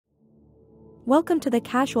Welcome to the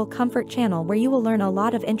Casual Comfort channel where you will learn a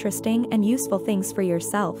lot of interesting and useful things for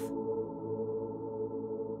yourself.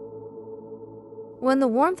 When the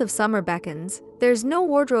warmth of summer beckons, there's no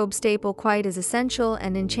wardrobe staple quite as essential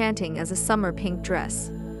and enchanting as a summer pink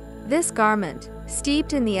dress. This garment,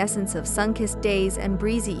 steeped in the essence of sun-kissed days and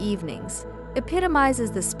breezy evenings,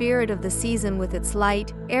 epitomizes the spirit of the season with its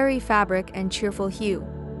light, airy fabric and cheerful hue.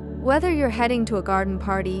 Whether you're heading to a garden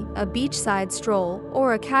party, a beachside stroll,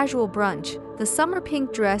 or a casual brunch, the summer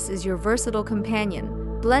pink dress is your versatile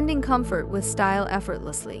companion, blending comfort with style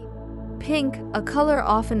effortlessly. Pink, a color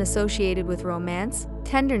often associated with romance,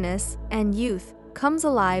 tenderness, and youth, comes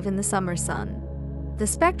alive in the summer sun. The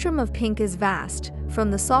spectrum of pink is vast,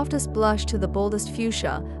 from the softest blush to the boldest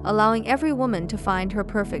fuchsia, allowing every woman to find her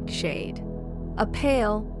perfect shade. A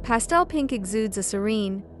pale, pastel pink exudes a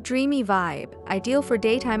serene, dreamy vibe, ideal for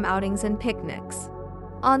daytime outings and picnics.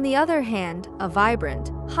 On the other hand, a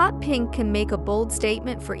vibrant, hot pink can make a bold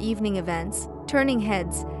statement for evening events, turning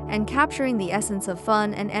heads and capturing the essence of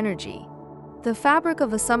fun and energy. The fabric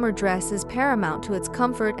of a summer dress is paramount to its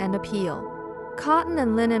comfort and appeal. Cotton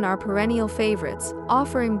and linen are perennial favorites,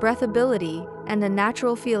 offering breathability and a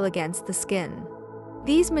natural feel against the skin.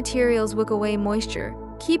 These materials wick away moisture,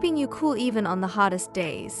 keeping you cool even on the hottest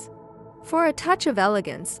days. For a touch of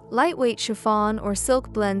elegance, lightweight chiffon or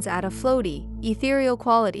silk blends add a floaty, ethereal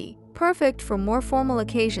quality, perfect for more formal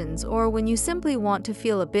occasions or when you simply want to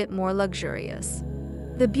feel a bit more luxurious.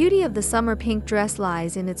 The beauty of the summer pink dress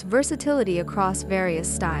lies in its versatility across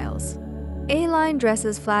various styles. A-line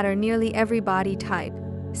dresses flatter nearly every body type,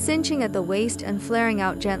 cinching at the waist and flaring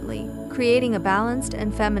out gently, creating a balanced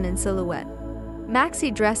and feminine silhouette.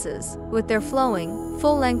 Maxi dresses, with their flowing,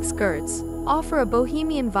 full-length skirts, offer a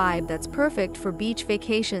bohemian vibe that's perfect for beach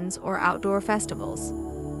vacations or outdoor festivals.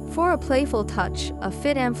 For a playful touch, a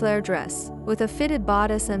fit and flare dress, with a fitted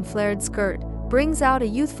bodice and flared skirt, brings out a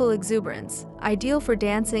youthful exuberance, ideal for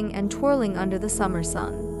dancing and twirling under the summer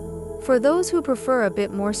sun. For those who prefer a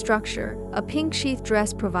bit more structure, a pink sheath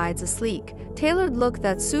dress provides a sleek, tailored look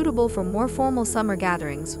that's suitable for more formal summer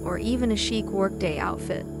gatherings or even a chic workday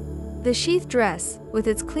outfit. The sheath dress, with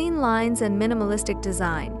its clean lines and minimalistic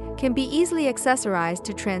design, can be easily accessorized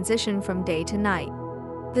to transition from day to night.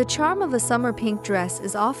 The charm of a summer pink dress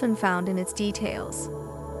is often found in its details.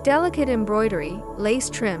 Delicate embroidery, lace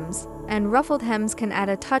trims, and ruffled hems can add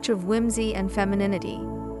a touch of whimsy and femininity.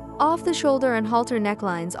 Off-the-shoulder and halter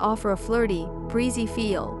necklines offer a flirty, breezy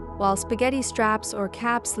feel, while spaghetti straps or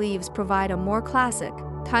cap sleeves provide a more classic,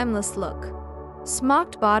 timeless look.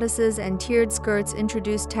 Smocked bodices and tiered skirts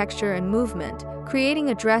introduce texture and movement, creating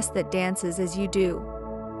a dress that dances as you do.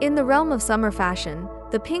 In the realm of summer fashion,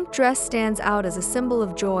 the pink dress stands out as a symbol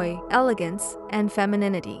of joy, elegance, and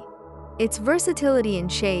femininity. Its versatility in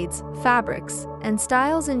shades, fabrics, and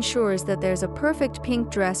styles ensures that there's a perfect pink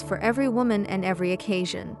dress for every woman and every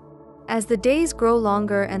occasion. As the days grow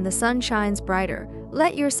longer and the sun shines brighter,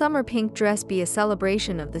 let your summer pink dress be a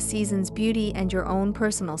celebration of the season's beauty and your own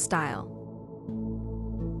personal style.